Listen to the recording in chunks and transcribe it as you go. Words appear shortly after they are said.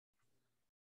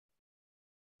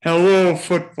Hello,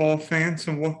 football fans,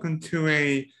 and welcome to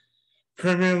a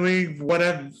Premier League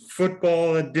whatever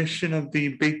football edition of the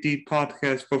Big D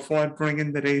podcast. Before I bring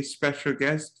in today's special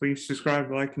guest, please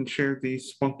subscribe, like, and share the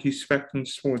Spunky Spectrum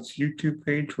Sports YouTube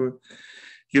page. Where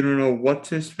you don't know what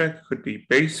to expect. Could be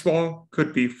baseball,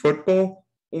 could be football,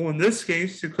 or in this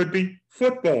case, it could be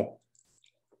football.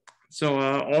 So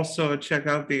also check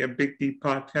out the Big D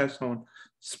podcast on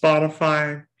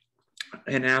Spotify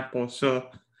and Apple. So.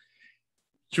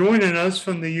 Joining us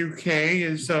from the UK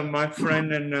is my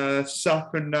friend and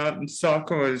soccer nut and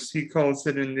soccer, as he calls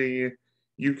it in the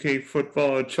UK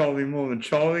football, Charlie Mullan.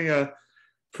 Charlie,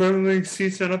 Premier League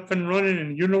season up and running,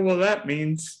 and you know what that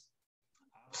means.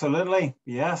 Absolutely,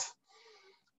 yes.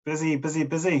 Busy, busy,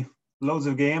 busy. Loads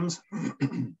of games.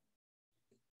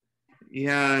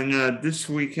 Yeah, and this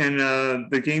weekend,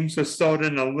 the games are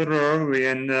starting a little early,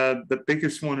 and the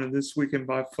biggest one of this weekend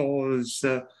by far is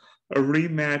a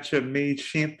rematch of May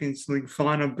Champions League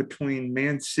final between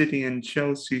Man City and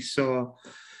Chelsea. So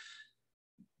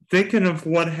thinking of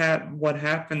what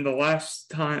happened the last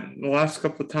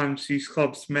couple of times these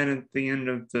clubs met at the end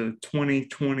of the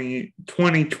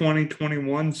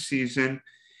 2020-21 season,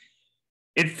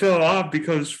 it felt odd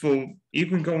because for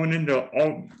even going into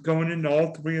all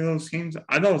three of those games,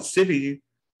 I thought City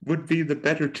would be the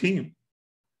better team.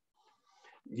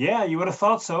 Yeah, you would have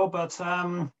thought so, but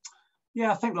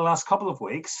I think the last couple of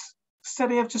weeks,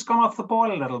 City have just gone off the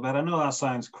boil a little bit. I know that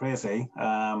sounds crazy,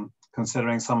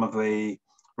 considering some of the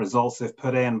results they've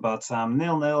put in, but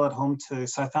 0-0 at home to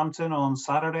Southampton on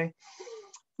Saturday.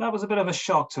 That was a bit of a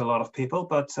shock to a lot of people,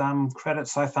 but credit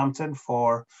Southampton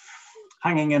for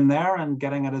hanging in there and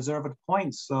getting a deserved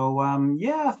point. So, I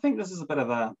think this is a bit of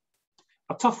a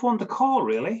tough one to call,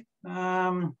 really.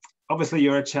 Obviously,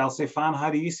 you're a Chelsea fan.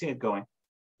 How do you see it going?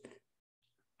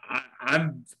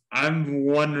 I'm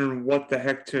wondering what the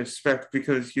heck to expect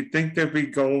because you think there'll be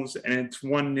goals and it's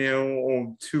 1-0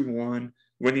 or 2-1.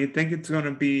 When you think it's going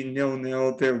to be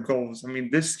 0-0, there are goals. I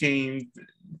mean, this game,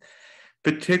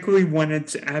 particularly when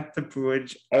it's at the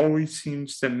bridge, always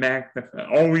seems to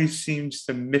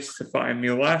mystify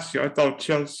me. Last year, I thought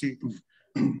Chelsea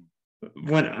would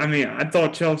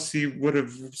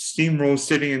have steamrolled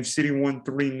City and City won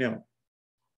 3-0.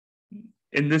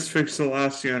 In this fixture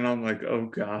last year, and I'm like, oh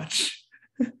gosh,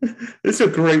 this is a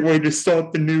great way to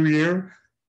start the new year.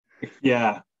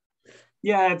 Yeah,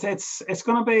 it's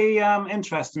going to be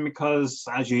interesting because,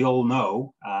 as you all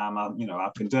know, I've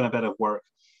been doing a bit of work.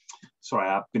 Sorry,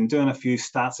 I've been doing a few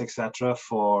stats, etc.,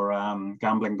 for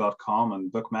gambling.com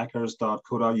and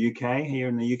bookmakers.co.uk here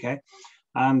in the UK.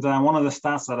 And one of the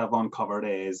stats that I've uncovered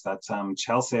is that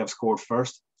Chelsea have scored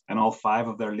first in all 5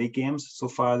 of their league games so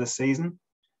far this season.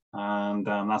 And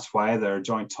that's why they're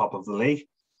joint top of the league.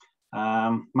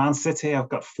 Man City have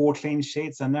got 4 clean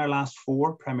sheets in their last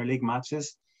 4 Premier League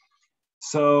matches.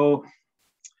 So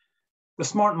the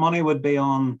smart money would be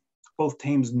on both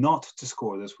teams not to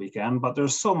score this weekend, but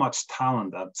there's so much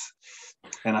talent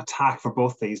in attack for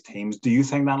both these teams. Do you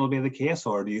think that'll be the case,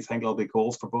 or do you think there'll be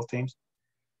goals for both teams?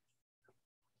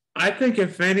 I think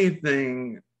if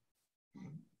anything,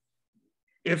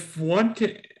 I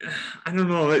don't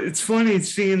know. It's funny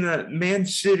seeing that Man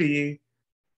City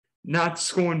not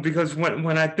scoring because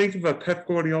when I think of a Pep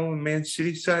Guardiola Man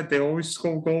City side, they always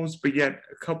score goals, but yet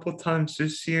a couple times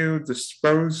this year, the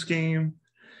Spurs game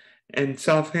and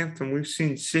Southampton, we've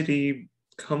seen City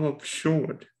come up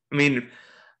short. I mean,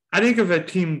 I think if a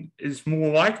team is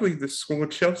more likely to score,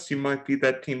 Chelsea might be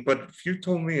that team. But if you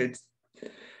told me it's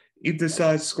either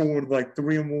side scored like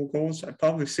 3 or more goals, I'd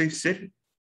probably say City.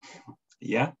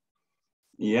 Yeah.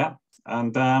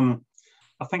 And I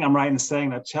think I'm right in saying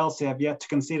that Chelsea have yet to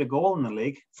concede a goal in the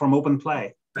league from open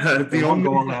play. The only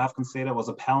goal they have conceded was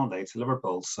a penalty to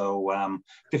Liverpool. So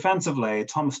defensively,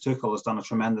 Thomas Tuchel has done a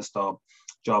tremendous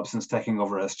job since taking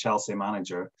over as Chelsea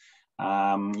manager.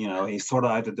 He's sorted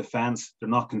out the defence. They're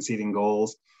not conceding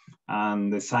goals.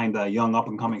 And they signed a young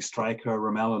up-and-coming striker,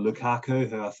 Romelu Lukaku,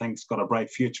 who I think's got a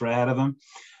bright future ahead of him.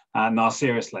 No,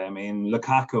 seriously, I mean,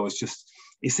 Lukaku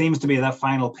he seems to be that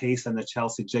final piece in the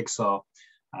Chelsea jigsaw.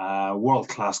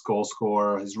 World-class goal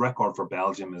scorer. His record for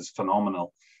Belgium is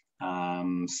phenomenal.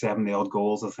 70-odd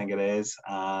goals, I think it is.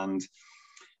 And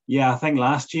I think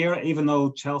last year, even though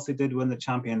Chelsea did win the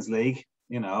Champions League,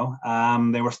 they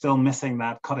were still missing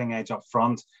that cutting edge up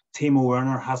front. Timo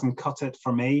Werner hasn't cut it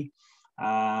for me.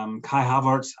 Kai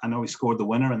Havertz, I know he scored the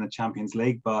winner in the Champions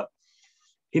League, but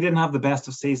he didn't have the best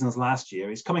of seasons last year.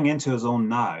 He's coming into his own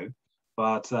now,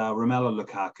 but Romelu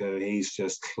Lukaku, he's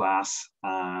just class,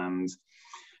 and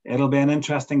it'll be an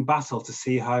interesting battle to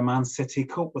see how Man City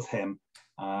cope with him.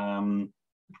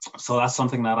 So that's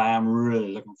something that I am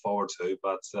really looking forward to.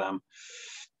 But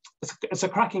it's a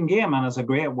cracking game, and it's a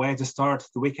great way to start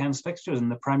the weekend's fixtures in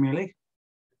the Premier League.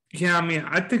 Yeah, I mean,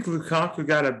 I think Lukaku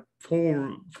got a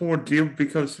poor deal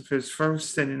because of his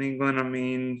first stint in England. I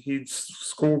mean, he'd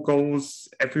score goals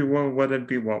everywhere, whether it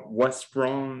be West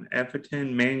Brom,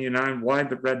 Everton, Man United. Why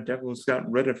the Red Devils got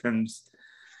rid of him's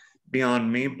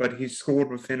beyond me, but he scored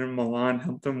with Inter Milan,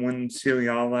 helped them win Serie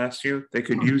A last year. They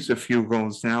could use a few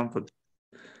goals now, but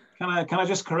can I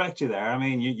just correct you there? I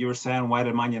mean, you were saying, why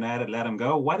did Man United let him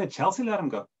go? Why did Chelsea let him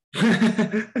go?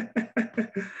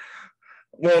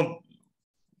 Well,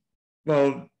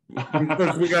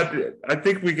 because we got a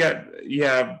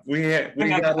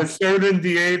certain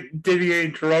Didier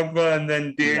Drogba and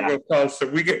then Diego Costa.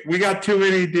 We got too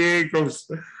many Diegos.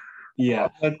 Yeah,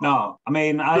 no, I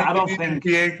mean, I don't think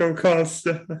Diego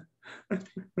Costa.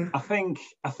 I think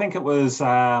it was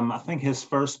his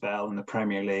first spell in the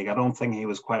Premier League. I don't think he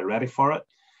was quite ready for it.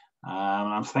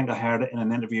 I think I heard it in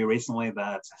an interview recently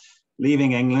that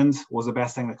leaving England was the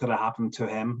best thing that could have happened to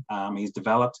him. He's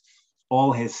developed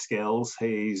all his skills.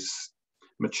 He's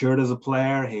matured as a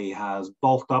player. He has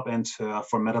bulked up into a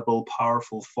formidable,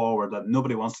 powerful forward that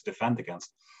nobody wants to defend against.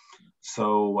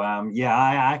 So,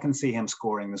 I can see him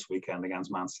scoring this weekend against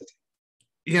Man City.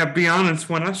 Yeah, be honest,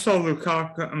 when I saw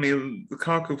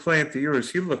Lukaku play at the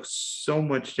Euros, he looked so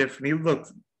much different. He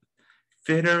looked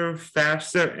fitter,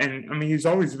 faster, and I mean, he's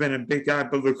always been a big guy,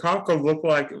 but Lukaku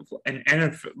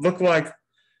looked like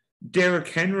Derrick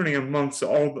Henry amongst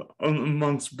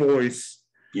boys.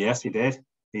 Yes, he did.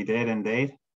 He did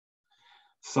indeed.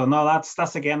 So no,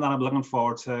 that's a game that I'm looking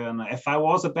forward to. And if I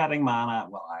was a betting man, I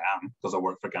am because I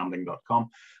work for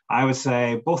gambling.com. I would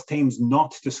say both teams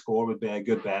not to score would be a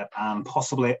good bet, and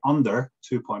possibly under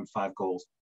 2.5 goals.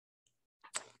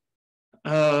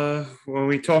 When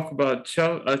we talk about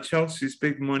Chelsea's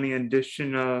big money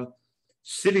addition,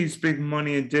 City's big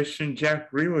money addition,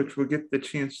 Jack Grealish will get the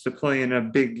chance to play in a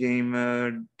big game.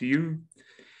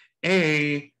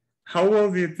 How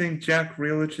well do you think Jack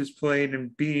Grealish has played?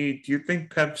 And B, do you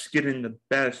think Pep's getting the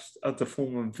best of the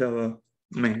former Villa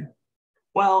man?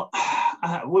 Well,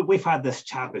 we've had this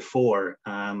chat before,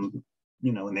 in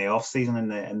the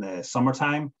off-season, in the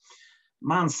summertime.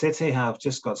 Man City have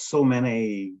just got so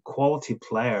many quality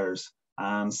players,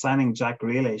 and signing Jack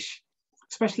Grealish,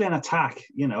 especially in attack,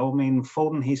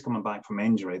 Foden, he's coming back from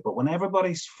injury, but when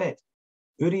everybody's fit,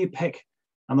 who do you pick?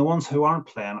 And the ones who aren't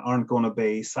playing aren't going to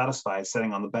be satisfied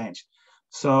sitting on the bench.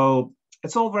 So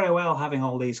it's all very well having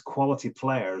all these quality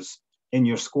players in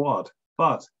your squad,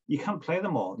 but you can't play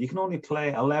them all. You can only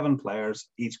play 11 players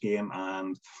each game,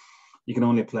 and you can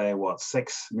only play,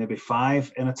 6, maybe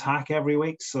 5 in attack every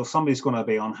week. So somebody's going to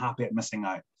be unhappy at missing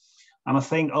out. And I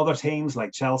think other teams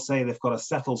like Chelsea, they've got a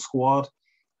settled squad.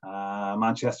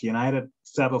 Manchester United,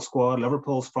 settled squad.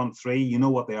 Liverpool's front three, you know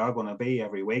what they are going to be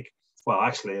every week. Well,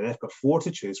 actually, they've got 4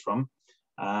 to choose from,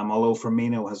 although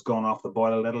Firmino has gone off the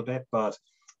boil a little bit. But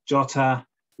Jota,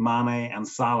 Mane and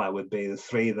Salah would be the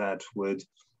 3 that would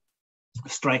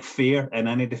strike fear in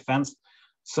any defence.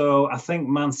 So I think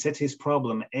Man City's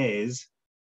problem is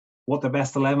what the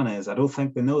best 11 is. I don't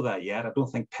think they know that yet. I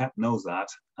don't think Pep knows that.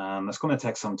 It's going to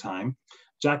take some time.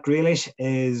 Jack Grealish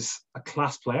is a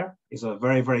class player. He's a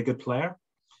very, very good player.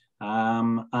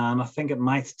 And I think it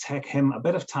might take him a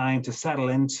bit of time to settle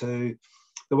into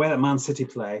the way that Man City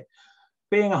play.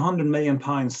 Being £100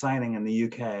 million signing in the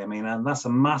UK, and that's a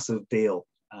massive deal.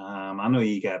 I know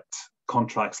you get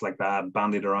contracts like that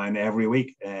bandied around every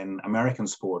week in American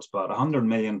sports, but £100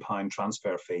 million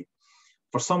transfer fee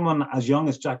for someone as young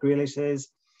as Jack Grealish is,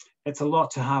 it's a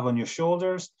lot to have on your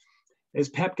shoulders. Is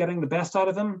Pep getting the best out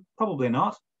of him? Probably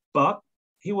not, but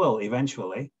he will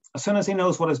eventually. As soon as he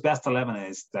knows what his best 11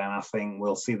 is, then I think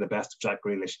we'll see the best of Jack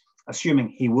Grealish, assuming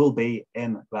he will be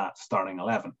in that starting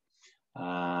 11.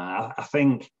 I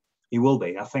think he will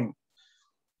be. I think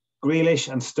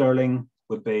Grealish and Sterling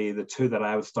would be the 2 that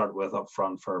I would start with up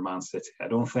front for Man City. I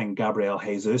don't think Gabriel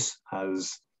Jesus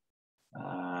has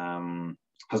done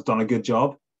a good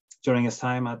job during his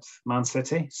time at Man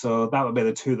City. So that would be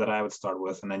the 2 that I would start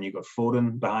with. And then you've got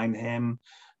Foden behind him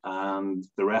and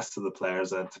the rest of the players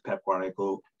that Pep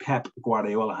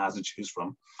Guardiola has to choose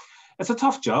from. It's a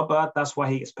tough job, but that's why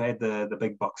he gets paid the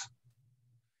big bucks.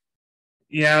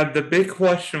 Yeah, the big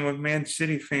question with Man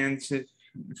City fans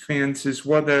is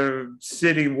whether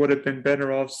City would have been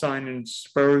better off signing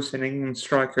Spurs and England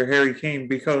striker Harry Kane,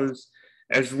 because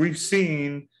as we've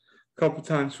seen a couple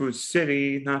times with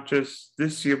City, not just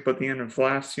this year, but the end of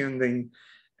last year in the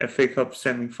FA Cup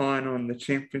semi-final and the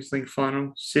Champions League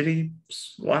final, City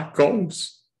lack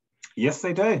goals. Yes,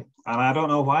 they do. And I don't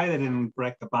know why they didn't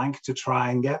break the bank to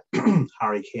try and get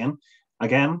Harry Kane.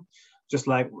 Again, just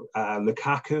like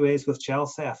Lukaku is with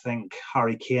Chelsea, I think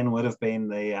Harry Kane would have been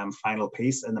the final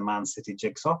piece in the Man City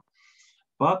jigsaw.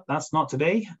 But that's not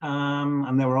today.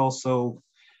 And they were also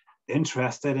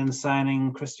interested in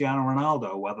signing Cristiano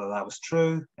Ronaldo. Whether that was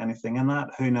true, anything in that,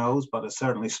 who knows? But it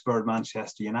certainly spurred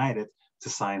Manchester United to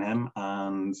sign him.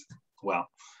 And, well,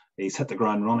 he's hit the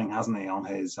ground running, hasn't he, on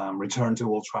his return to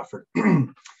Old Trafford.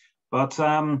 But,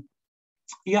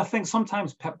 yeah, I think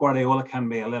sometimes Pep Guardiola can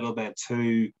be a little bit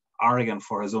too arrogant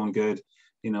for his own good.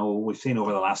 You know, we've seen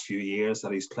over the last few years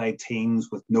that he's played teams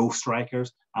with no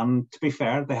strikers. And to be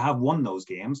fair, they have won those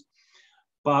games.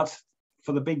 But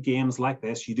for the big games like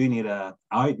this, you do need a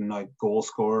out-and-out goal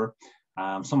scorer,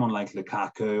 someone like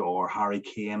Lukaku or Harry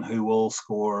Kane, who will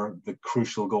score the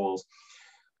crucial goals.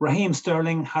 Raheem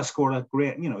Sterling has scored a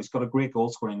great, he's got a great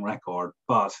goal-scoring record.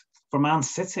 But for Man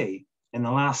City, in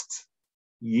the last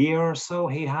year or so,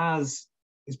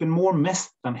 he's been more missed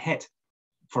than hit.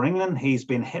 For England, he's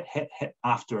been hit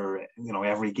after,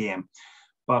 every game.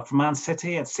 But for Man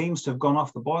City, it seems to have gone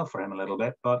off the boil for him a little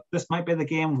bit. But this might be the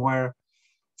game where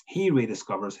he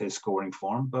rediscovers his scoring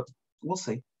form, but we'll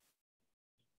see.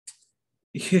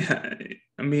 Yeah,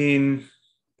 I mean,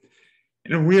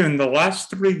 in the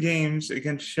last 3 games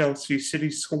against Chelsea,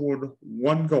 City scored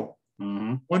 1 goal.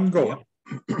 Mm-hmm. 1 goal.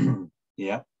 Yep.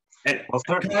 Yeah. Well,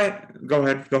 go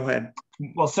ahead.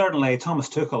 Well, certainly Thomas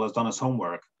Tuchel has done his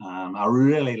homework. I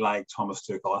really like Thomas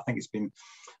Tuchel. I think it's been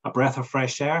a breath of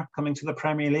fresh air coming to the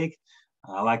Premier League.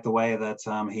 I like the way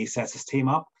that he sets his team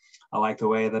up. I like the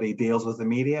way that he deals with the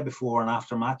media before and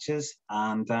after matches.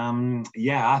 And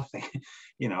I think,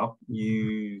 you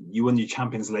win your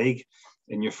Champions League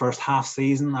in your first half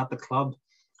season at the club.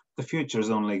 The future is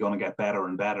only going to get better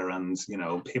and better. And,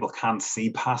 people can't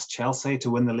see past Chelsea to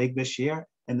win the league this year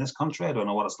in this country. I don't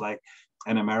know what it's like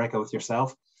in America with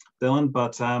yourself, Dylan,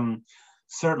 but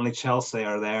certainly Chelsea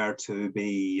are there to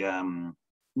be,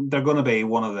 they're going to be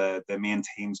one of the main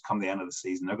teams come the end of the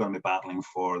season. They're going to be battling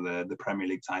for the Premier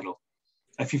League title.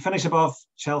 If you finish above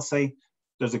Chelsea,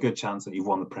 there's a good chance that you've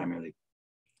won the Premier League.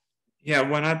 Yeah,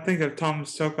 when I think of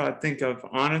Thomas Tuchel, I think of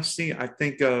honesty. I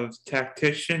think of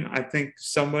tactician. I think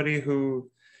somebody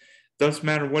who doesn't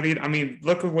matter what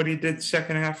look at what he did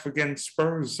second half against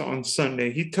Spurs on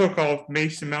Sunday. He took off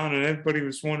Mason Mount and everybody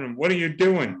was wondering, what are you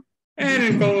doing?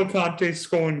 And N'Golo Kante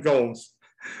scoring goals.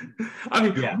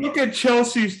 Look at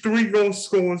Chelsea's 3 goal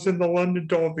scores in the London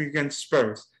Derby against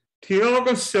Spurs.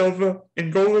 Thiago Silva,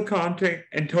 N'Golo Kante,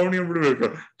 Antonio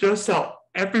Rudiger. Just how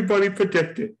everybody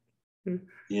predicted.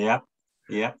 Yeah.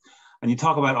 And you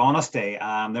talk about honesty.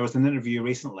 There was an interview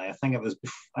recently. I think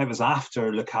it was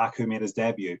after Lukaku made his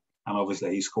debut, and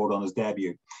obviously he scored on his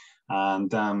debut. And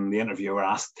the interviewer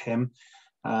asked him,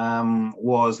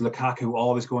 was Lukaku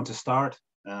always going to start?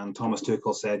 And Thomas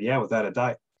Tuchel said, yeah, without a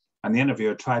doubt. And the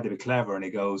interviewer tried to be clever, and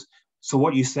he goes, so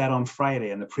what you said on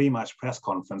Friday in the pre-match press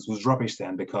conference was rubbish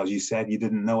then, because you said you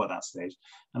didn't know at that stage.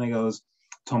 And he goes,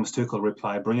 Thomas Tuchel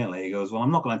replied brilliantly. He goes, well,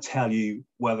 I'm not going to tell you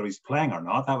whether he's playing or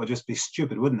not. That would just be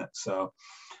stupid, wouldn't it? So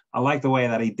I like the way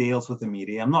that he deals with the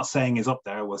media. I'm not saying he's up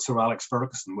there with Sir Alex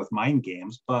Ferguson with mind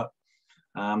games, but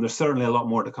there's certainly a lot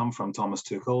more to come from Thomas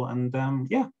Tuchel. And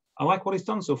I like what he's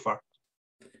done so far.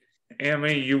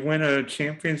 You win a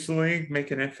Champions League,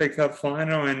 make an FA Cup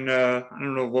final, and I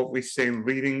don't know what we say,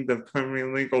 leading the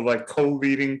Premier League, or like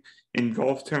co-leading in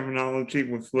golf terminology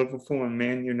with Liverpool and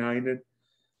Man United.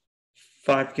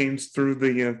 5 games through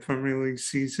the Premier League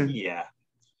season. Yeah.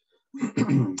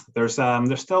 There's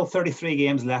still 33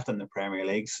 games left in the Premier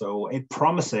League, so it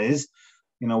promises,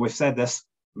 we've said this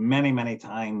many, many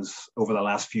times over the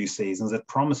last few seasons, it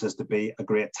promises to be a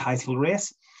great title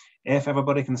race. If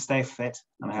everybody can stay fit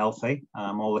and healthy,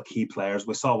 all the key players.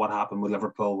 We saw what happened with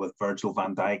Liverpool with Virgil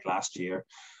van Dijk last year.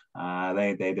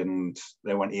 They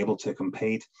weren't able to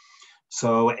compete.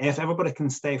 So if everybody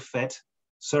can stay fit,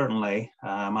 certainly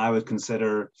I would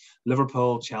consider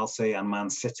Liverpool, Chelsea and Man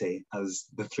City as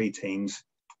the 3 teams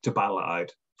to battle it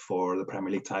out for the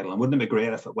Premier League title. And wouldn't it be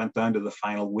great if it went down to the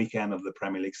final weekend of the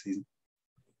Premier League season?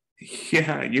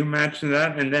 Yeah, you imagine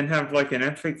that, and then have like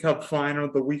an FA Cup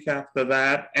final the week after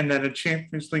that, and then a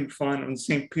Champions League final in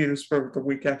St. Petersburg the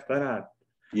week after that.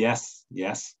 Yes.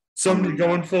 Somebody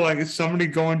going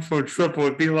for a triple.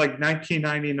 It'd be like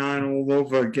 1999 all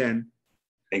over again.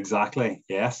 Exactly.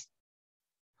 Yes.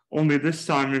 Only this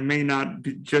time it may not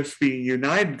just be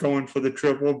United going for the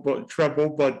treble,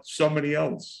 but somebody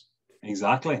else.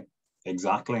 Exactly.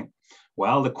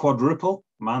 Well, the quadruple,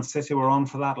 Man City were on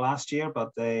for that last year,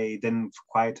 but they didn't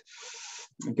quite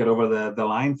get over the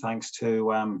line, thanks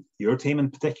to your team in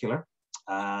particular.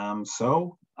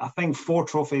 So I think 4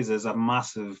 trophies is a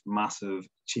massive, massive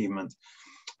achievement.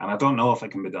 And I don't know if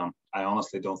it can be done. I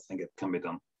honestly don't think it can be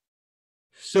done.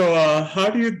 So how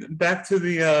do you, back to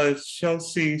the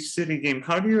Chelsea City game,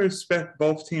 how do you expect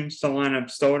both teams to line up,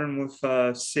 starting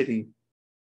with City?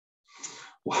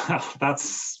 Well,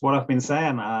 that's what I've been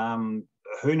saying.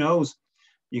 Who knows?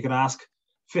 You could ask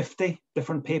 50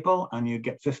 different people and you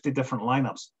get 50 different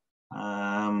lineups.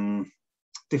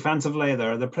 Defensively,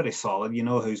 they're pretty solid. You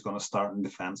know who's going to start in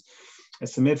defense.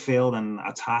 It's the midfield and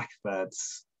attack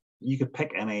that's, you could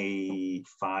pick any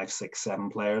 5, 6, 7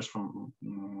 players from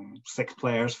 6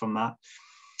 players from that.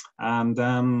 And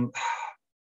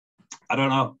I don't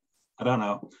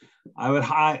know. I would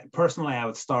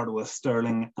start with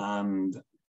Sterling and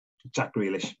Jack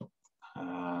Grealish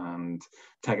and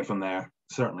take it from there,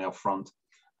 certainly up front.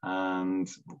 And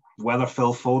whether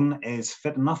Phil Foden is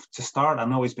fit enough to start, I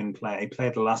know he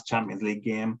played the last Champions League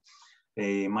game.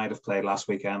 He might have played last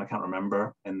weekend, I can't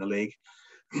remember, in the league.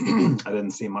 I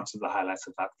didn't see much of the highlights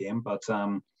of that game, but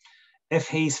if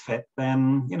he's fit,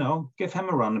 then, give him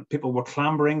a run. People were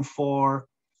clambering for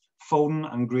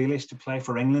Foden and Grealish to play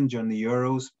for England during the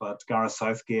Euros, but Gareth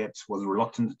Southgate was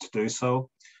reluctant to do so.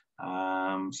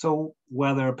 So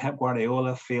whether Pep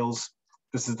Guardiola feels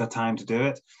this is the time to do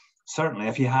it, certainly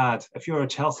if you're a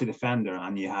Chelsea defender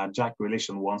and you had Jack Grealish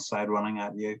on one side running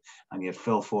at you and you had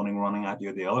Phil Foden running at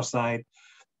you the other side,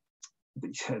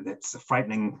 it's a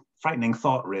frightening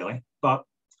thought, really. But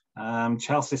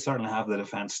Chelsea certainly have the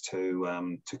defence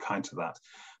to counter that.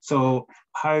 So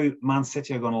how Man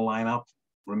City are going to line up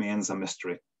remains a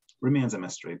mystery.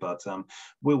 But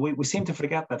we seem to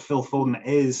forget that Phil Foden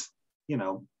is,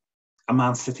 a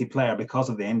Man City player because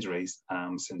of the injuries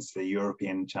since the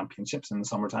European Championships in the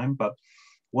summertime. But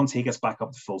once he gets back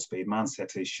up to full speed, Man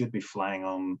City should be flying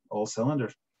on all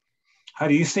cylinders. How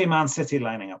do you see Man City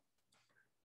lining up?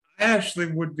 I actually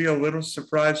would be a little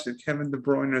surprised if Kevin De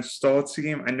Bruyne starts the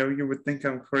game. I know you would think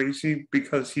I'm crazy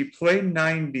because he played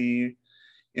 90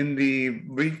 in the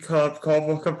League Cup,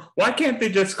 Carabao Cup. Why can't they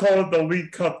just call it the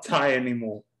League Cup tie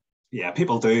anymore? Yeah,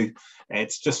 people do.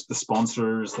 It's just the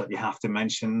sponsors that you have to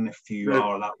mention if you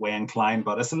are that way inclined,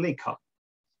 but it's a League Cup.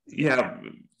 Yeah.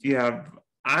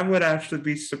 I would actually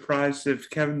be surprised if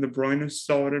Kevin De Bruyne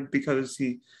started because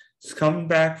he's coming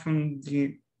back from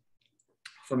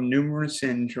numerous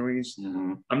injuries.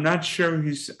 Mm-hmm. I'm not sure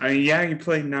he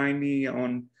played 90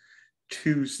 on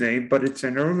Tuesday, but it's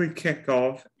an early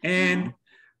kickoff, and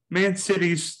Man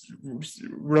City's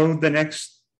road the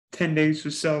next 10 days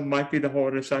or so might be the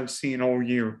hardest I've seen all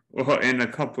year, or in a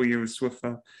couple years, with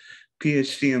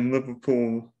PSG and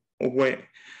Liverpool away.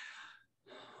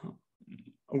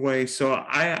 So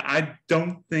I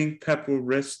don't think Pep will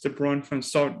risk De Bruyne from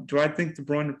start. Do I think De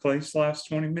Bruyne plays the last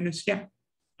 20 minutes? Yeah.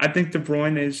 I think De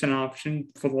Bruyne is an option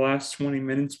for the last 20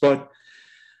 minutes, but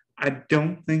I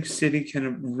don't think City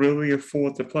can really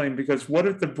afford to play him, because what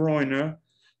if De Bruyne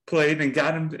played and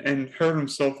got him and hurt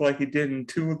himself like he did in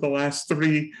 2 of the last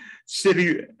 3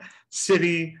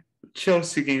 City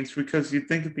Chelsea games, because you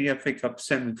think of the FA Cup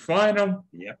semi-final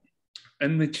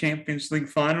and the Champions League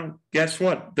final. Guess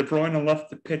what? De Bruyne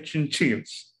left the pitch in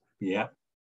tears. Yeah.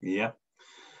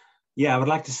 I would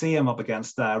like to see him up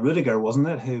against Rudiger, wasn't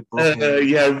it? Who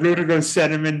broke Rudiger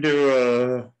sent him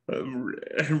into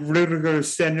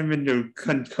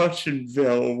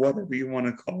Concussionville, or whatever you want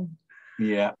to call it.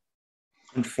 Yeah.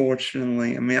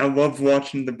 Unfortunately, I mean, I love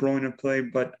watching De Bruyne play,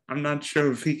 but I'm not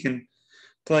sure if he can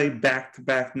play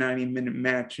back-to-back 90-minute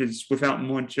matches without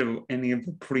much of any of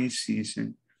the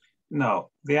preseason. No,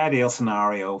 the ideal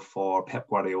scenario for Pep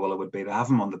Guardiola would be to have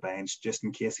him on the bench just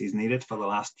in case he's needed for the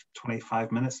last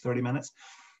 25 minutes, 30 minutes.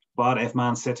 But if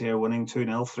Man City are winning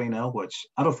 2-0, 3-0, which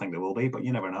I don't think they will be, but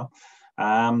you never know,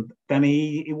 then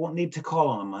he won't need to call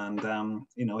on him. And,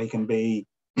 he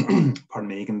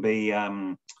can be,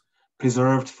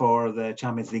 preserved for the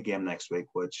Champions League game next week,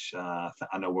 which I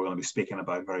know we're going to be speaking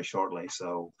about very shortly.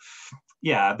 So,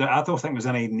 I don't think there's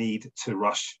any need to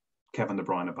rush Kevin De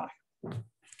Bruyne back.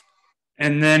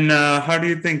 And then how do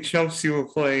you think Chelsea will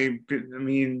play? I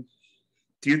mean,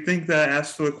 do you think that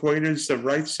Azpilicueta is the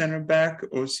right center back,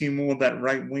 or is he more that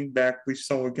right wing back we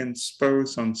saw against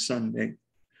Spurs on Sunday?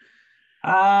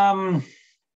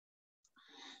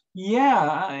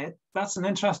 That's an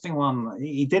interesting one.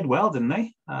 He did well, didn't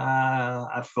he,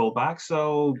 at fullback?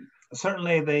 So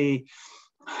certainly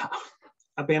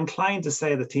I'd be inclined to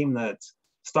say the team that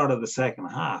started the second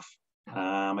half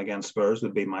against Spurs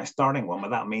would be my starting one,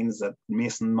 but that means that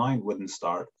Mason Mount wouldn't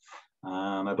start.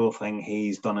 And I don't think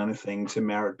he's done anything to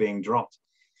merit being dropped.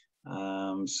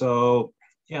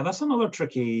 That's another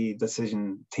tricky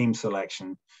decision, team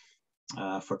selection.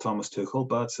 for Thomas Tuchel,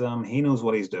 but he knows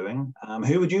what he's doing.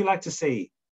 Who would you like to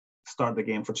see start the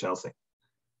game for Chelsea?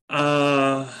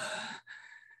 I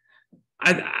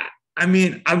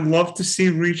mean, I'd love to see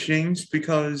Reece James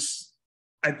because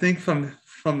I think from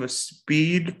a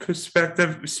speed and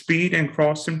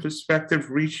crossing perspective,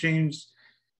 Reece James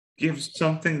gives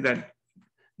something that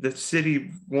the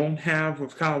City won't have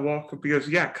with Kyle Walker because,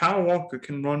 Kyle Walker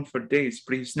can run for days,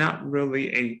 but he's not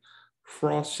really a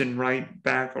crossing right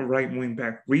back or right wing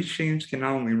back. Reece James can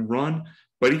not only run,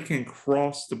 but he can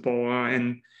cross the ball.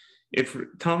 And if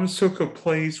Thomas Tuchel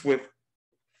plays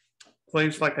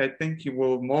like I think he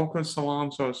will, Marcos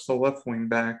Alonso as the left wing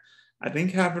back, I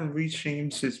think having Reece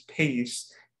James's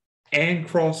pace and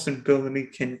crossing ability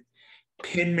can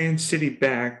pin Man City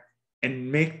back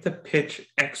and make the pitch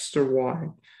extra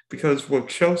wide. Because what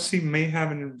Chelsea may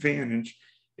have an advantage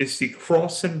is the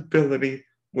crossing ability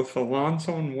with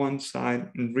Alonso on one side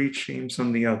and Reece James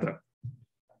on the other.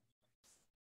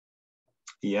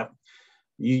 Yeah.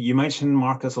 You mentioned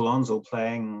Marcos Alonso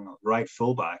playing right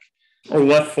fullback. Or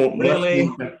left foot.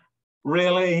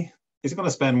 Really? He's going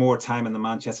to spend more time in the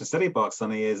Manchester City box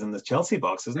than he is in the Chelsea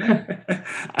box, isn't he?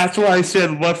 That's why I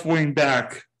said left wing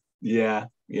back. Yeah,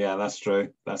 that's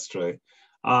true.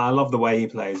 I love the way he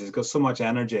plays. He's got so much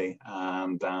energy.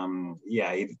 And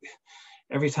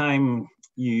every time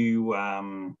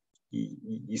you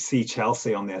see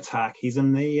Chelsea on the attack, he's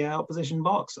in the opposition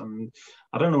box. And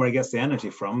I don't know where he gets the energy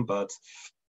from, but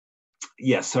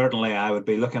yeah, certainly I would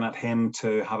be looking at him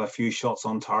to have a few shots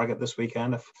on target this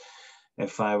weekend.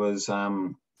 If I was, I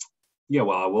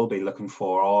will be looking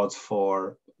for odds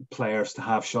for players to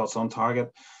have shots on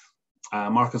target.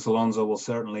 Marcos Alonso will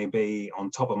certainly be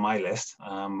on top of my list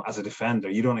as a defender.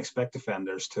 You don't expect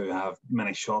defenders to have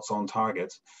many shots on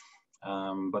target,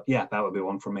 but yeah, that would be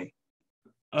one for me.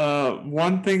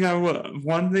 One thing I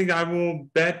will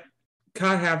bet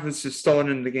Kai Havertz is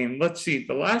starting in the game. Let's see.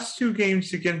 The last two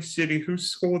games against City, who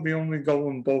scored the only goal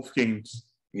in both games?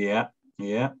 Yeah.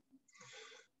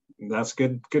 That's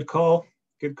good call.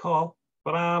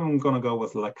 But I'm going to go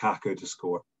with Lukaku to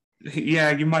score.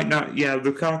 Yeah, you might not. Yeah,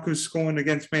 Lukaku scoring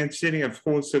against Man City. Of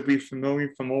course, they'll be familiar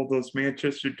from all those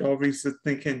Manchester derbies. They're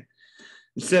thinking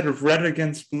instead of red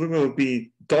against blue, it'll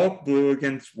be dark blue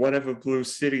against whatever blue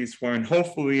City's wearing.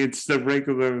 Hopefully, it's the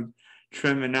regular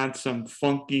trim and not some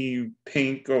funky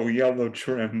pink or yellow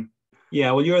trim.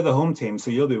 Yeah, well, you're the home team,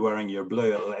 so you'll be wearing your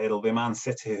blue. It'll be Man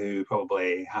City who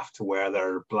probably have to wear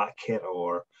their black kit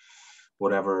or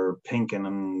whatever, pink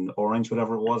and orange,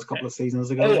 whatever it was a couple of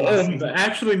seasons ago.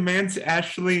 Actually,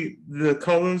 the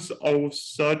colors are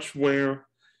such where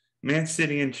Man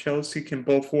City and Chelsea can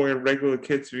both wear regular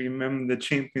kits. If you remember the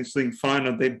Champions League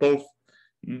final,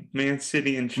 Man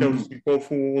City and Chelsea both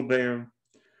wore their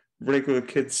regular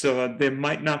kits, so there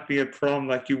might not be a problem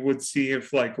like you would see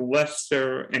if like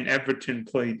Leicester and Everton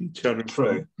played each other.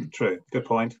 True. Good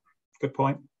point.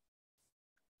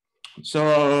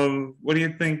 So, what do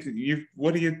you think?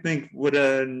 Would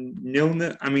a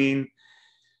 0-0? I mean,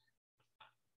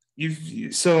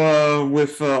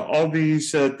 with all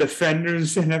these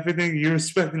defenders and everything, you're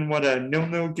expecting what, a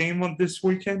 0-0 game on this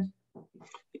weekend?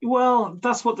 Well,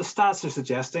 that's what the stats are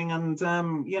suggesting, and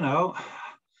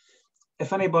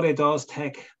if anybody does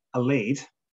take a lead,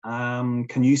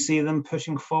 can you see them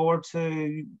pushing forward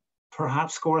to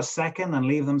perhaps score a second and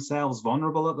leave themselves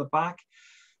vulnerable at the back?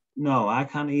 No, I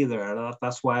can't either.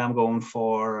 That's why I'm going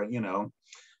for,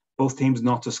 both teams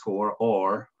not to score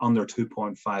or under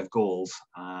 2.5 goals.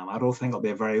 I don't think it'll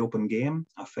be a very open game.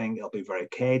 I think it'll be very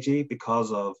cagey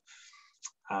because of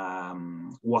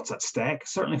what's at stake.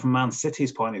 Certainly from Man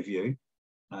City's point of view,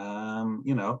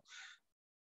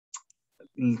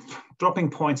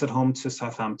 dropping points at home to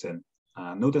Southampton.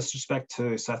 No disrespect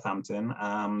to Southampton.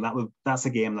 That's a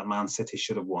game that Man City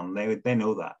should have won. They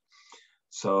know that.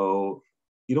 So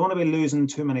you don't want to be losing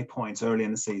too many points early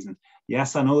in the season.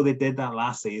 Yes, I know they did that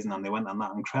last season and they went on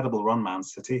that incredible run, Man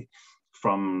City,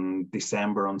 from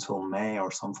December until May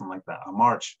or something like that.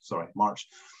 March,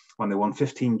 when they won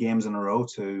 15 games in a row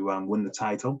to win the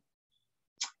title.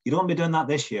 You don't want to be doing that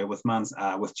this year with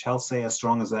Chelsea as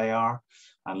strong as they are,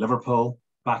 and Liverpool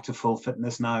back to full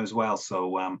fitness now as well.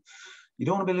 So you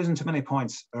don't want to be losing too many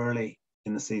points early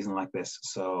in the season like this.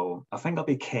 So I think it'll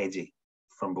be cagey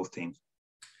from both teams.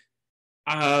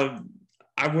 I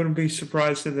wouldn't be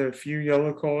surprised if there are a few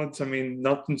yellow cards. I mean,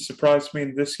 nothing surprised me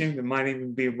in this game. There might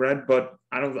even be red, but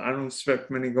I don't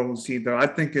expect many goals either. I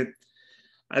think it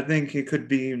could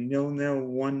be 0-0,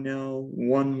 1-0,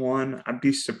 1-1. I'd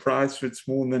be surprised if it's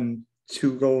more than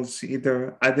 2 goals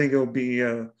either. I think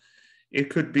it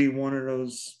could be one of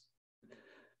those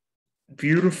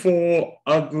beautiful,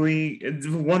 ugly. It's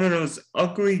one of those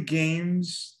ugly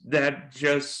games that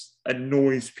just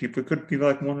annoys people. It could be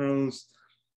like one of those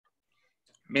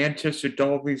Manchester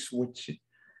derbies, which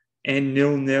and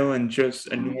 0-0 and just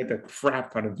annoy the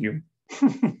crap out of you.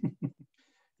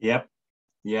 Yep.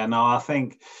 Yeah. No, I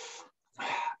think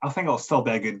it'll still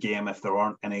be a good game if there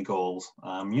aren't any goals.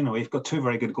 We've got two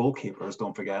very good goalkeepers,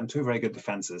 don't forget, and two very good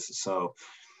defenses. So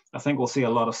I think we'll see a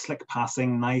lot of slick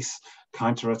passing, nice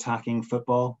counter-attacking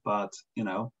football, but,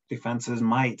 defenses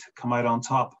might come out on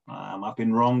top. I've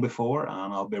been wrong before,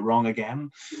 and I'll be wrong again.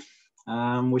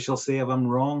 We shall see if I'm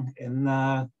wrong in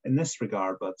this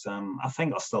regard, but I think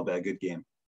it'll still be a good game.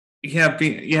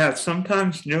 Yeah,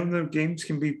 sometimes the games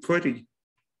can be pretty.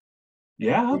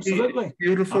 Yeah, absolutely.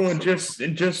 Beautiful, absolutely.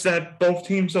 and just that both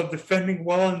teams are defending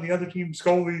well and the other team's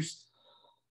goalies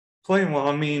playing well.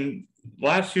 I mean,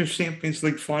 last year's Champions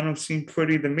League final seemed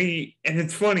pretty to me, and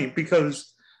it's funny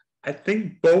because I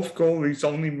think both goalies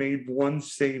only made one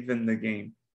save in the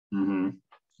game. Mm-hmm.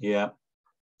 Yeah.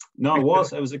 No,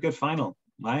 it was a good final.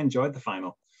 I enjoyed the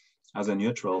final as a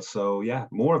neutral. So yeah,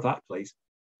 more of that, please.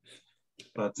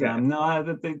 But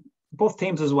both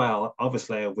teams as well,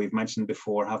 obviously, we've mentioned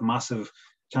before, have massive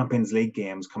Champions League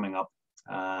games coming up.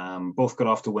 Both got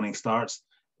off to winning starts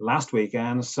last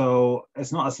weekend, so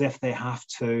it's not as if they have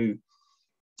to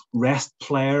rest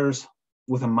players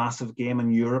with a massive game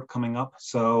in Europe coming up.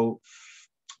 So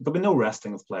there'll be no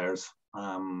resting of players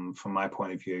from my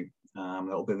point of view.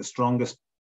 It'll be the strongest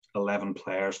 11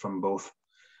 players from both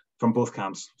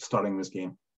camps starting this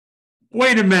game.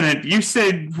 Wait a minute. You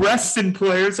said resting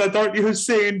players. I thought you were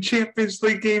saying Champions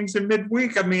League games in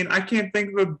midweek. I mean, I can't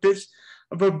think of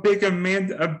a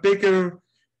bigger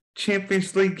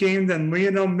Champions League game than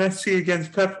Lionel Messi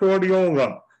against Pep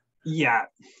Guardiola. Yeah,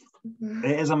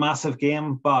 it is a massive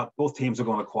game, but both teams are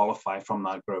going to qualify from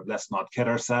that group. Let's not kid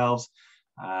ourselves.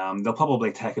 They'll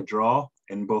probably take a draw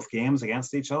in both games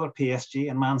against each other, PSG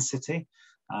and Man City,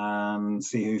 and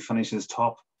see who finishes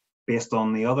top based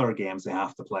on the other games they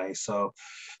have to play. So,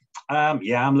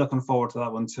 I'm looking forward to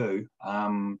that one too.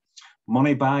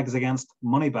 Money bags against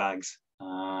money bags.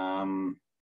 But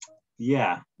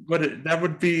that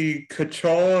would be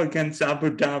Qatar against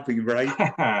Abu Dhabi,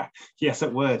 right? Yes,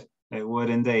 it would. It would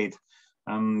indeed.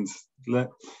 And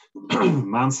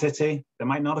Man City, they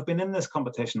might not have been in this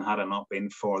competition had it not been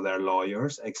for their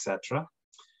lawyers, etc.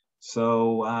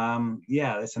 So,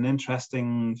 it's an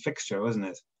interesting fixture, isn't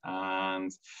it?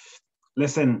 And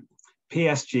listen,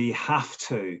 PSG have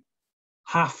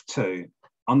to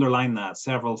underline that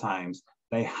several times.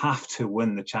 They have to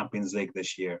win the Champions League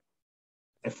this year.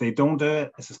 If they don't do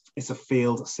it, it's a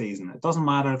failed season. It doesn't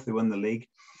matter if they win the league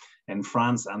in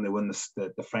France and they win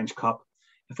the French Cup.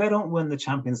 If they don't win the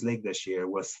Champions League this year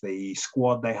with the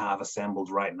squad they have assembled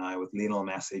right now, with Lionel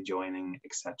Messi joining,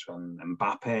 etc., and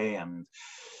Mbappe and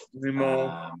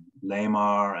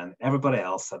Neymar and everybody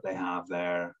else that they have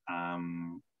there,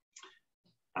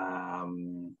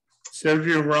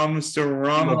 Sergio Ramos,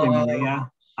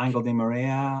 Angel Di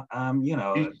Maria,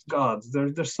 God,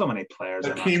 there's so many players.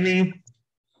 Hakimi.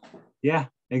 Yeah,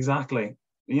 exactly.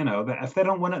 If they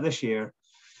don't win it this year,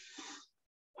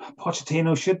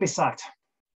 Pochettino should be sacked.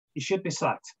 He should be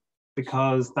sacked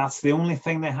because that's the only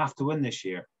thing they have to win this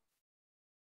year.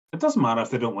 It doesn't matter if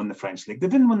they don't win the French League. They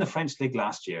didn't win the French League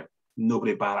last year.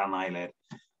 Nobody bat an eyelid.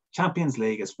 Champions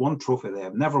League is one trophy they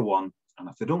have never won. And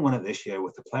if they don't win it this year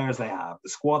with the players they have, the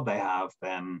squad they have,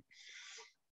 then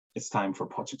it's time for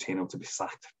Pochettino to be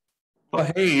sacked.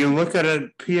 But hey, you look at a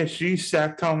PSG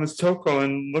sack Thomas Tuchel,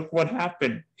 and look what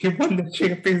happened. He won the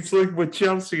Champions League with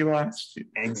Chelsea last year.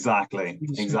 Exactly.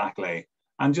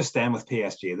 And just staying with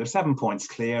PSG, they're 7 points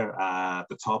clear at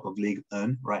the top of Ligue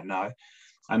 1 right now.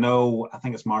 I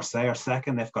think it's Marseille are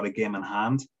second. They've got a game in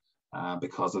hand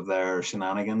because of their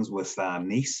shenanigans with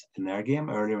Nice in their game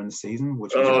earlier in the season.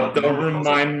 Which don't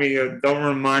remind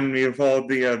me of all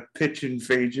the pitch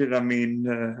invasion. I mean,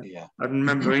 I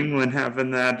remember England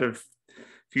having that a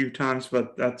few times,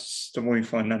 but that's totally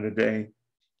for another day.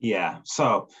 Yeah.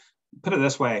 So put it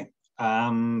this way.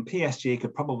 PSG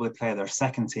could probably play their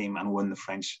second team and win the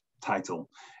French title.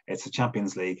 It's a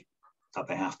Champions League that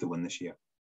they have to win this year.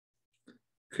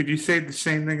 Could you say the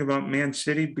same thing about Man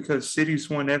City? Because City's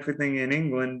won everything in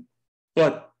England,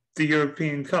 but the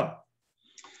European Cup.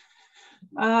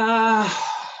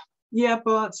 Yeah,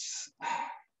 but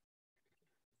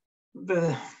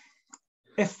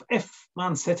if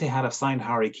Man City had have signed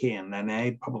Harry Kane, then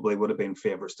they probably would have been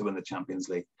favourites to win the Champions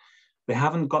League. They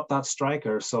haven't got that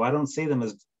striker, so I don't see them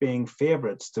as being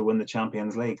favourites to win the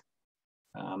Champions League.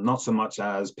 Not so much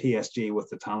as PSG with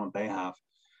the talent they have.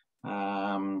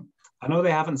 I know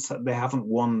they haven't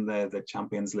won the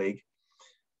Champions League,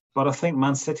 but I think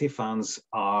Man City fans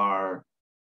are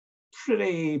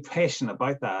pretty patient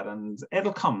about that, and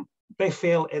it'll come. They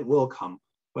feel it will come,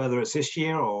 whether it's this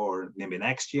year or maybe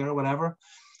next year or whatever.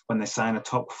 When they sign a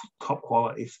top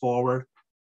quality forward,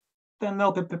 then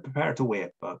they'll be prepared to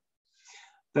wait. But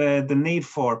the need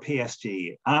for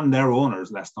PSG and their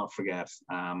owners, let's not forget,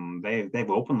 they've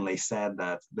openly said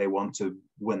that they want to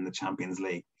win the Champions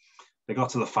League. They got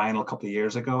to the final a couple of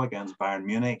years ago against Bayern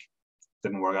Munich,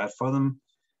 didn't work out for them.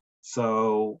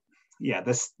 So yeah,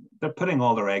 they're putting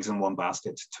all their eggs in one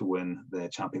basket to win the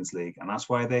Champions League, and that's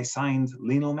why they signed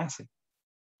Lionel Messi.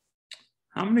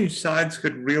 How many sides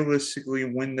could realistically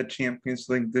win the Champions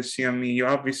League this year? I mean, you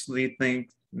obviously think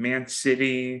Man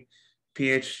City,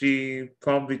 PSG,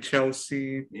 probably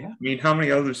Chelsea. Yeah. I mean, how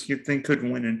many others do you think could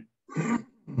win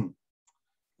it?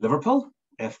 Liverpool,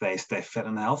 if they stay fit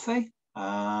and healthy.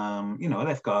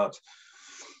 They've got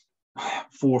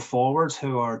 4 forwards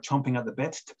who are chomping at the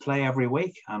bit to play every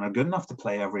week and are good enough to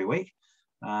play every week.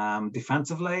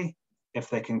 Defensively, if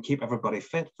they can keep everybody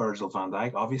fit, Virgil van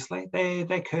Dijk, obviously,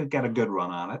 they could get a good run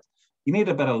on it. You need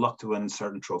a bit of luck to win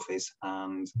certain trophies,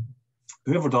 and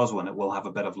whoever does win it will have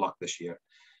a bit of luck this year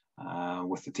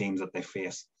with the teams that they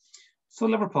face. So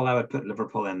Liverpool, I would put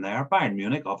Liverpool in there. Bayern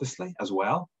Munich, obviously, as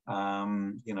well.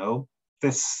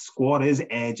 This squad is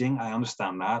aging. I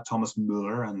understand that. Thomas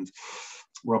Müller and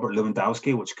Robert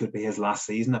Lewandowski, which could be his last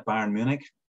season at Bayern Munich.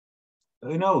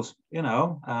 Who knows?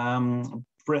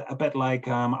 A bit like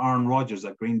Aaron Rodgers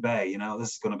at Green Bay.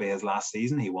 This is going to be his last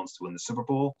season. He wants to win the Super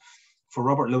Bowl. For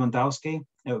Robert Lewandowski,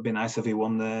 it would be nice if he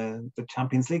won the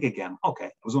Champions League again. Okay,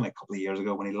 it was only a couple of years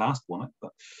ago when he last won it,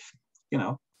 but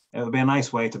it would be a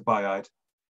nice way to buy out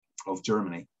of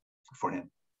Germany for him.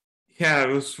 Yeah, it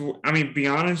was. I mean, be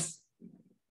honest,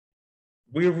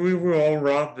 we were all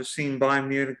robbed of seeing Bayern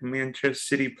Munich and Manchester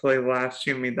City play last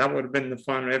year. I mean, that would have been the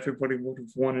fun everybody would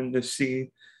have wanted to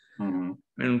see. Mm-hmm.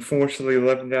 And unfortunately,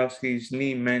 Lewandowski's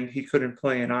knee meant he couldn't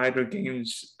play in either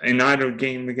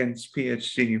game against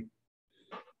PSG.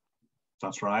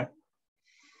 That's right.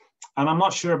 And I'm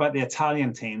not sure about the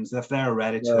Italian teams, if they're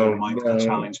ready to mount a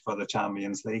challenge for the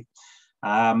Champions League.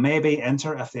 Maybe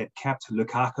Inter if they'd kept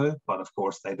Lukaku, but of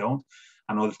course they don't.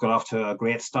 I know they've got off to a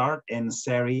great start in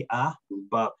Serie A,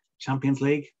 but Champions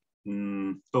League,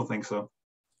 don't think so.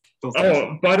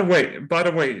 By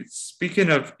the way, speaking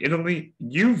of Italy,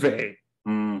 Juve.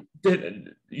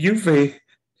 Juve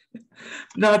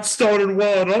not started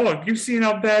well at all. Have you seen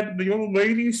how bad the old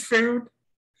ladies fared?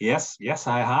 Yes,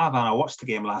 I have. And I watched the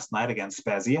game last night against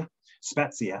Spezia,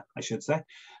 I should say.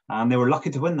 And they were lucky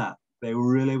to win that. They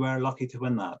really were lucky to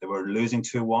win that. They were losing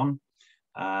 2-1.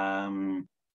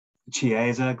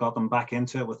 Chiesa got them back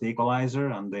into it with the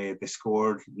equaliser, and they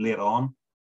scored late on.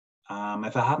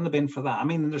 If it hadn't been for that, I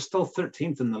mean, they're still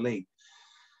 13th in the league.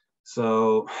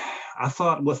 So I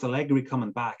thought with Allegri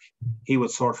coming back, he would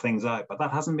sort things out, but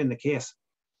that hasn't been the case.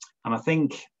 And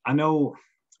I know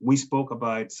we spoke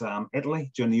about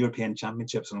Italy during the European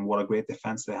Championships and what a great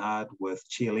defence they had with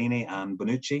Chiellini and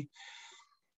Bonucci.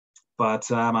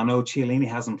 But I know Chiellini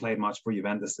hasn't played much for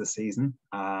Juventus this season.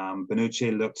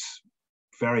 Bonucci looked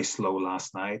very slow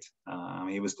last night.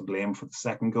 He was to blame for the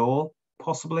second goal,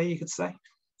 possibly, you could say.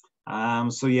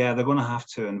 So yeah, they're going to have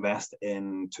to invest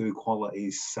in 2 quality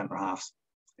centre halves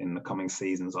in the coming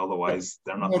seasons. Otherwise,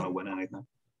 they're not going to win anything.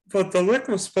 But the Lick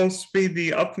was supposed to be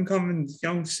the up-and-coming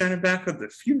young centre back of the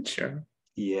future.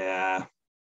 Yeah.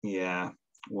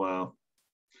 Well,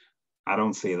 I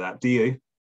don't see that. Do you?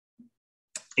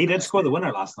 He did score the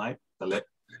winner last night, the Lick.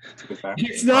 To be fair.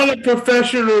 He's not a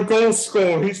professional goal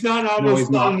scorer. He's not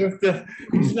the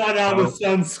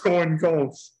sun scoring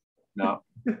goals. No.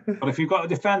 But if you've got a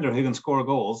defender who can score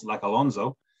goals like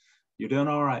Alonso, you're doing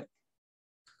all right.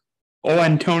 Oh,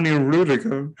 Antonio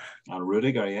Rudiger. And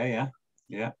Rudiger, yeah.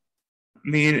 I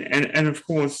mean, and of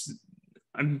course,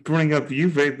 I'm bringing up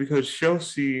Juve because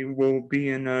Chelsea will be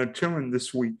in Turin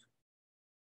this week.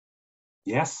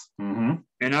 Yes. Mm-hmm.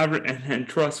 And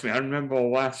trust me, I remember our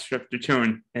last trip to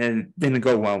Turin, and it didn't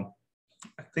go well.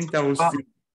 I think that was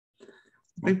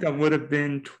that would have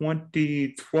been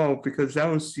 2012 because that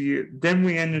was then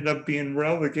we ended up being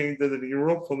relegated to the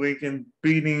Europa League and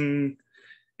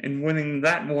winning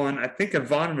that one. I think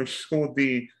Ivanovic scored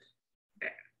the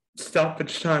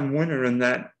stoppage time winner in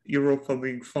that Europa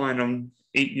League final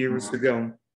 8 years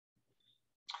ago.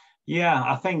 Yeah,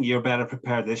 I think you're better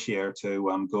prepared this year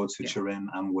to go to Turin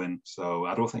and win. So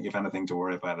I don't think you have anything to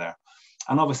worry about there.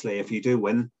 And obviously, if you do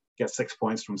win, get 6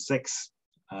 points from 6,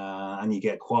 and you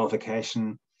get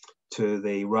qualification to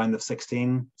the round of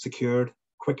 16 secured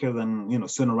quicker than,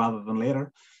 sooner rather than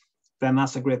later, then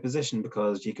that's a great position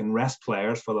because you can rest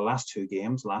players for the last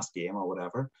game or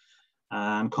whatever,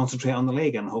 and concentrate on the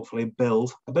league and hopefully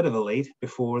build a bit of a lead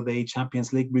before the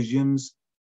Champions League resumes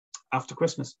after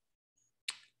Christmas.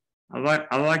 I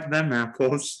like them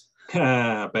apples.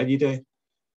 I bet you do.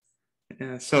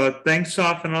 Yeah, so thanks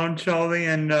off and on, Charlie,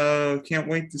 and can't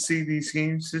wait to see these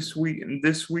games this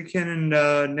weekend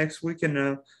and next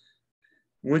weekend.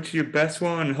 Which your best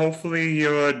one, and hopefully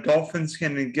your Dolphins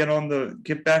can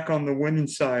get back on the winning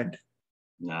side.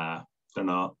 Nah, they're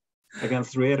not.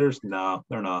 Against the Raiders, no,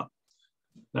 they're not.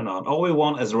 They're not. All we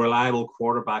want is a reliable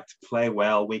quarterback to play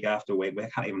well week after week. We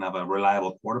can't even have a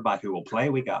reliable quarterback who will play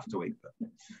week after week. But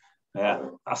yeah,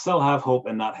 I still have hope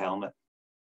in that helmet.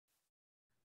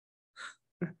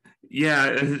 Yeah.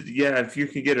 If you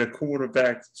could get a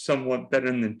quarterback somewhat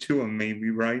better than Tua, maybe,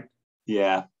 right?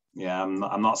 Yeah,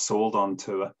 I'm not sold on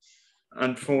Tua.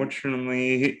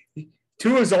 Unfortunately,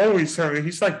 Tua's always hurt.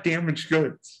 He's like damaged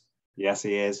goods. Yes,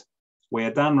 he is. We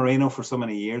had Dan Marino for so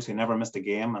many years. He never missed a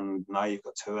game, and now you've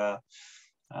got Tua.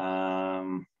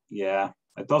 Yeah,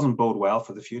 it doesn't bode well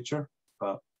for the future,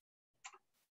 but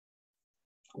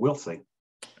we'll see.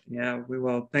 Yeah, we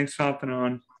will. Thanks for hopping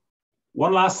on.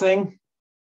 One last thing.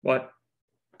 What?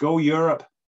 Go Europe.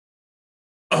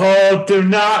 Oh, do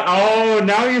not. Oh,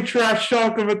 now you're trash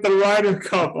talking with the Ryder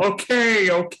Cup. Okay.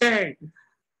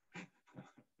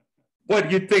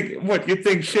 What you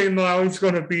think Shane Lowry's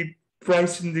going to beat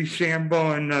Bryson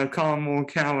DeChambeau and Colin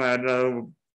Morikawa?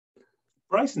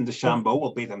 Bryson DeChambeau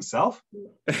will beat himself.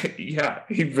 Yeah,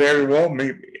 he very well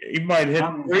maybe. He might hit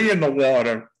 3 in the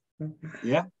water.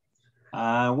 Yeah.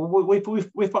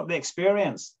 We've got the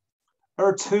experience. There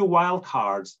are 2 wild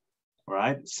cards,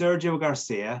 right? Sergio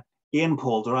Garcia, Ian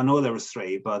Poulter. I know there was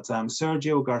 3, but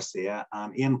Sergio Garcia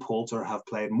and Ian Poulter have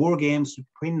played more games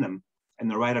between them in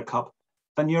the Ryder Cup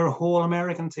than your whole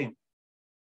American team.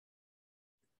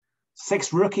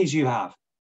 6 rookies you have.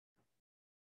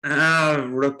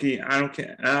 Rookie. I don't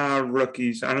care.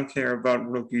 Rookies. I don't care about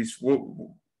rookies.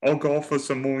 All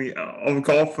golfers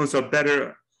are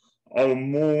better, are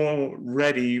more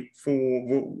ready for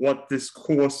what this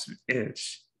course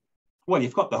is. Well,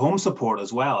 you've got the home support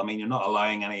as well. I mean, you're not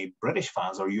allowing any British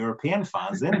fans or European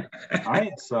fans in,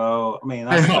 right? So, I mean,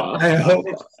 that's I hope.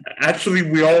 Actually,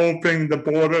 we are opening the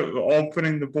border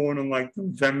in like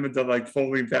November to like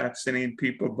fully vaccinate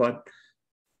people,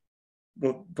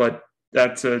 but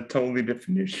that's a totally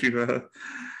different issue.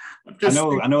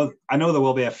 I know there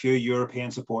will be a few European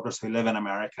supporters who live in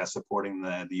America supporting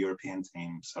the European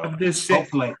team. So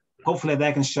hopefully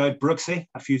they can shout Brooksy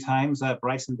a few times at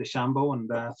Bryson DeChambeau and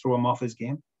throw him off his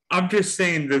game. I'm just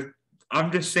saying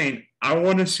I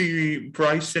want to see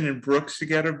Bryson and Brooks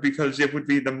together because it would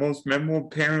be the most memorable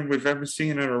pairing we've ever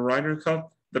seen at a Ryder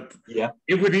Cup.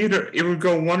 It would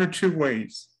go one or two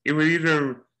ways. They would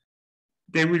either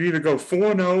go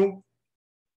 4-0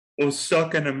 or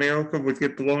suck and America would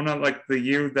get blown out like the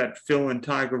year that Phil and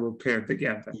Tiger were paired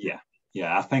together.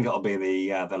 Yeah, I think it'll be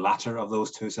the latter of those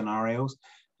 2 scenarios.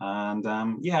 And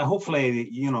hopefully,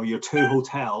 your 2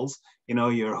 hotels,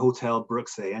 your Hotel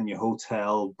Brooksy and your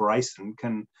Hotel Bryson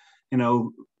can,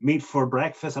 meet for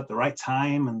breakfast at the right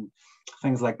time and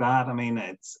things like that. I mean,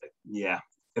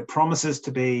 it promises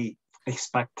to be a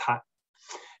spectacle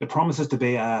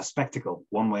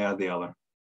one way or the other.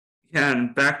 Yeah,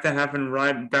 and back to having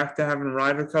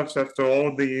Ryder Cups after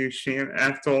all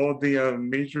the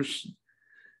major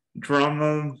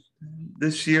drama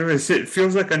this year. It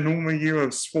feels like a normal year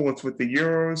of sports with the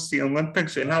Euros, the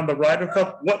Olympics, and now the Ryder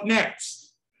Cup. What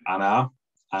next? I know.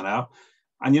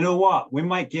 And you know what? We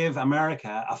might give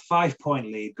America a 5-point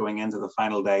lead going into the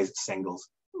final days of singles.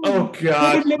 Oh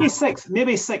God, maybe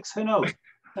 6. Who knows?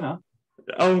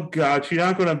 Oh God, you're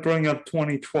not going to bring up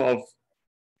 2012.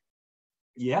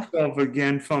 Yeah. 12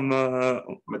 again from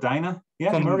Medina.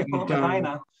 Yeah, from Miracle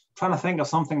Medina. Trying to think of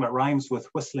something that rhymes with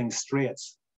Whistling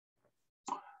Straits.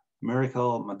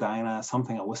 Miracle, Medina,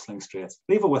 something at Whistling Straits.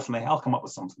 Leave it with me. I'll come up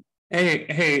with something.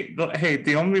 Hey!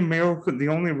 The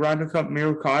only Ryder Cup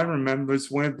miracle I remember is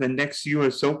when the next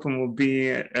U.S. Open will be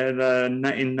in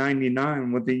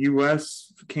 '99, when the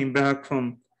U.S. came back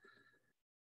from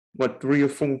 3 or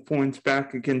 4 points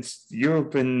back against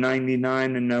Europe in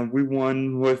 '99, and we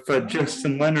won with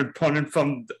Justin Leonard punting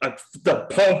from the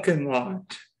parking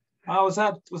lot. Oh, was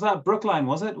that Brookline?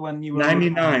 Was it when you were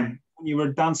 '99? You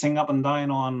were dancing up and down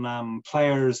on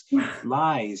players'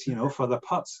 lies, for the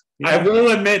putts. Yeah. I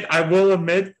will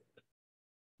admit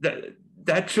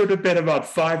that should have been about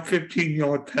 5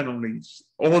 15-yard penalties.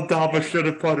 Oladaba should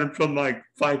have putted from like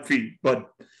 5 feet, but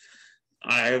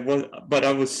I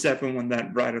was 7 when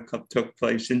that Ryder Cup took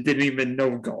place and didn't even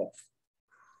know golf.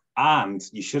 And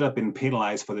you should have been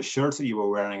penalised for the shirts that you were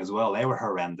wearing as well. They were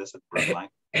horrendous at Brookline.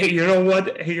 Hey, you know what?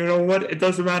 It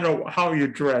doesn't matter how you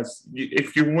dress.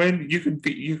 If you win, you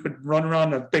could run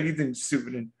around in a bathing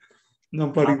suit and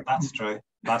nobody.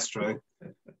 That's true.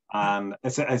 And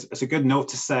it's a good note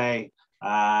to say.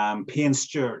 Payne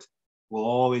Stewart will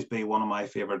always be one of my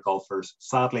favourite golfers.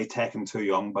 Sadly, taken too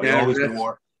young, but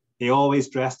he always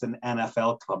dressed in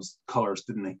NFL clubs colours,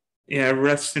 didn't he? Yeah,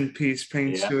 rest in peace,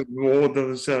 Payne Stewart. Wore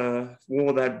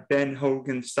that Ben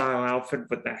Hogan style outfit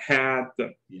with the hat,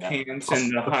 the pants,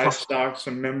 and the high socks.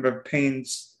 I remember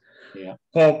Payne's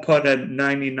Paul putt at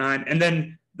 99. And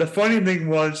then the funny thing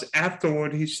was,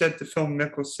 afterward, he said to Phil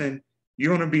Mickelson,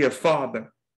 "You're going to be a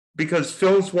father," because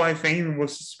Phil's wife Amy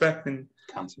was suspecting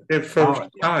cancer, their first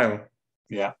child.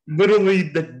 Yeah,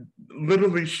 literally,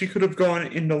 she could have gone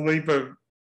into labor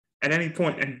at any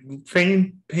point. And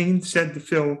Payne said to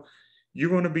Phil, "You're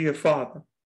going to be a father."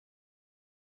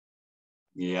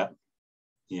 Yeah.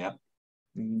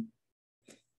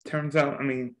 Turns out,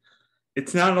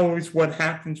 it's not always what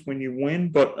happens when you win,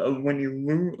 but when you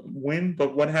win,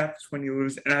 but what happens when you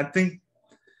lose. And I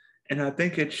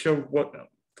think it showed what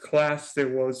class there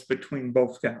was between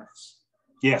both guys.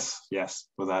 Yes,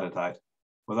 without a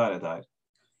doubt.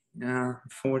 Yeah,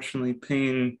 unfortunately,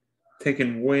 Payne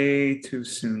taken way too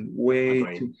soon.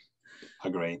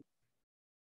 Agree.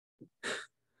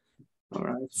 All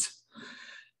right.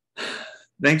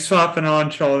 Thanks for hopping on,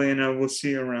 Charlie, and we'll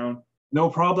see you around. No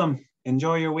problem.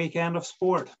 Enjoy your weekend of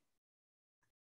sport.